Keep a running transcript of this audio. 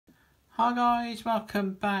Hi guys,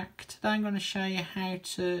 welcome back. Today I'm going to show you how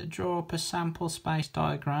to draw up a sample space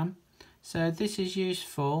diagram. So this is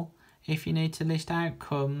useful if you need to list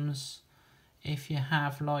outcomes, if you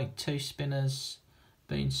have like two spinners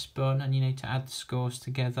being spun and you need to add the scores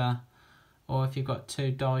together, or if you've got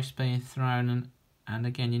two dice being thrown and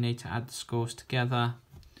again you need to add the scores together,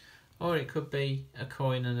 or it could be a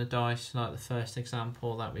coin and a dice like the first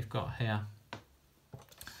example that we've got here.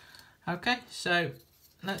 Okay, so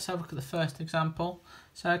let's have a look at the first example.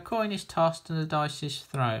 So a coin is tossed and the dice is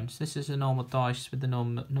thrown. So this is a normal dice with the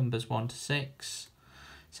numbers 1 to 6.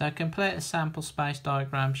 So complete a sample space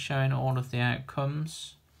diagram showing all of the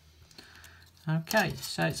outcomes. Okay,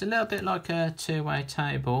 so it's a little bit like a two-way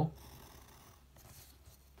table.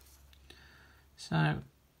 So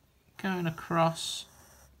going across,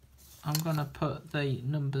 I'm going to put the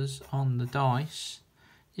numbers on the dice.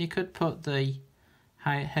 You could put the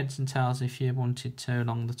heads and tails if you wanted to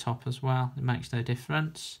along the top as well, it makes no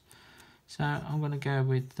difference. So I'm going to go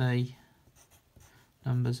with the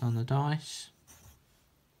numbers on the dice,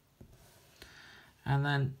 and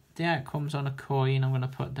then the outcomes on a coin I'm going to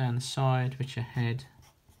put down the side, which are head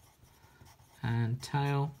and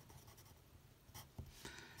tail.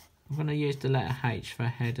 I'm going to use the letter H for a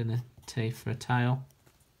head and a T for a tail,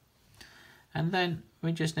 and then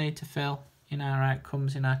we just need to fill in our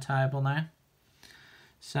outcomes in our table now.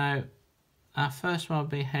 So our first one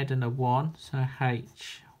would be head and a 1, so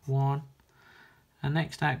H1. Our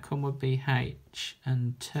next outcome would be H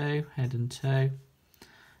and 2, head and 2.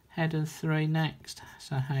 Head and 3 next,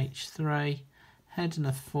 so H3. Head and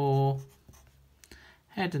a 4,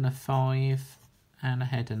 head and a 5, and a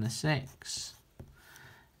head and a 6.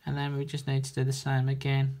 And then we just need to do the same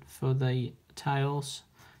again for the tails.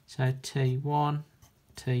 So T1,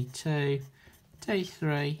 T2,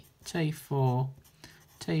 T3, T4,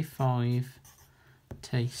 T5,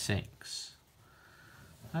 T6.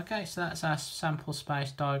 Okay, so that's our sample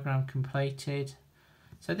space diagram completed.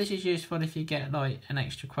 So this is useful if you get like an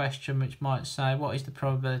extra question which might say what is the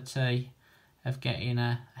probability of getting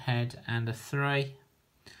a head and a 3.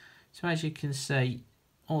 So as you can see,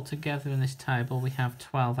 altogether in this table we have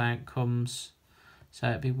 12 outcomes, so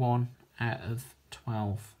it'd be 1 out of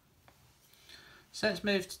 12. So let's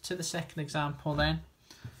move to the second example then.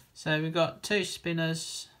 So we've got two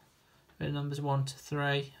spinners with the numbers 1 to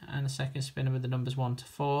 3 and a second spinner with the numbers 1 to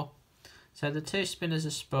 4. So the two spinners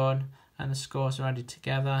are spun and the scores are added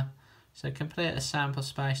together. So complete a sample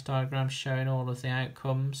space diagram showing all of the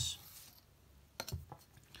outcomes.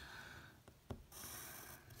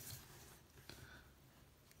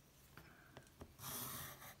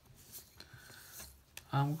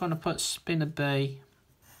 I'm going to put spinner B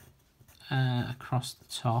across the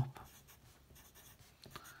top.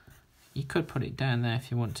 You could put it down there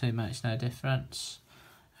if you want to, it makes no difference.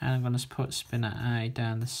 And I'm going to put spinner A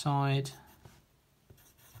down the side.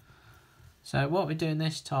 So what we're doing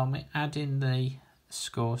this time, we're adding the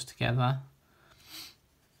scores together.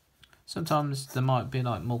 Sometimes they might be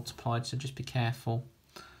like multiplied, so just be careful.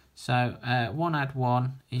 So 1 add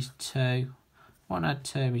 1 is 2, 1 add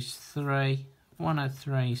 2 is 3, 1 add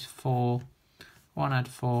 3 is 4, 1 add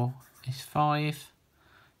 4 is 5.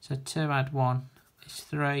 So 2 add 1 is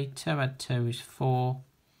 3, 2 add 2 is 4,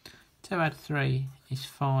 2 add 3 is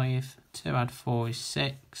 5, 2 add 4 is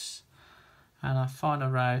 6, and our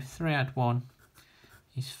final row, 3 add 1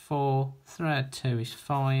 is 4, 3 add 2 is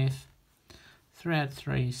 5, 3 add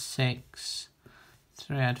 3 is 6,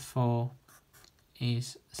 3 add 4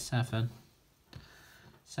 is 7.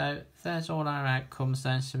 So there's all our outcomes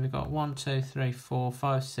then. So we've got 1, 2, 3, 4,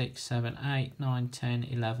 5, 6, 7, 8, 9, 10,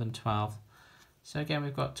 11, 12. So again,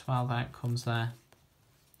 we've got 12 outcomes there.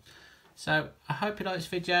 So I hope you liked this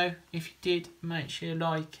video. If you did, make sure you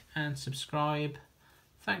like and subscribe.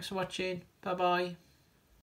 Thanks for watching. Bye bye.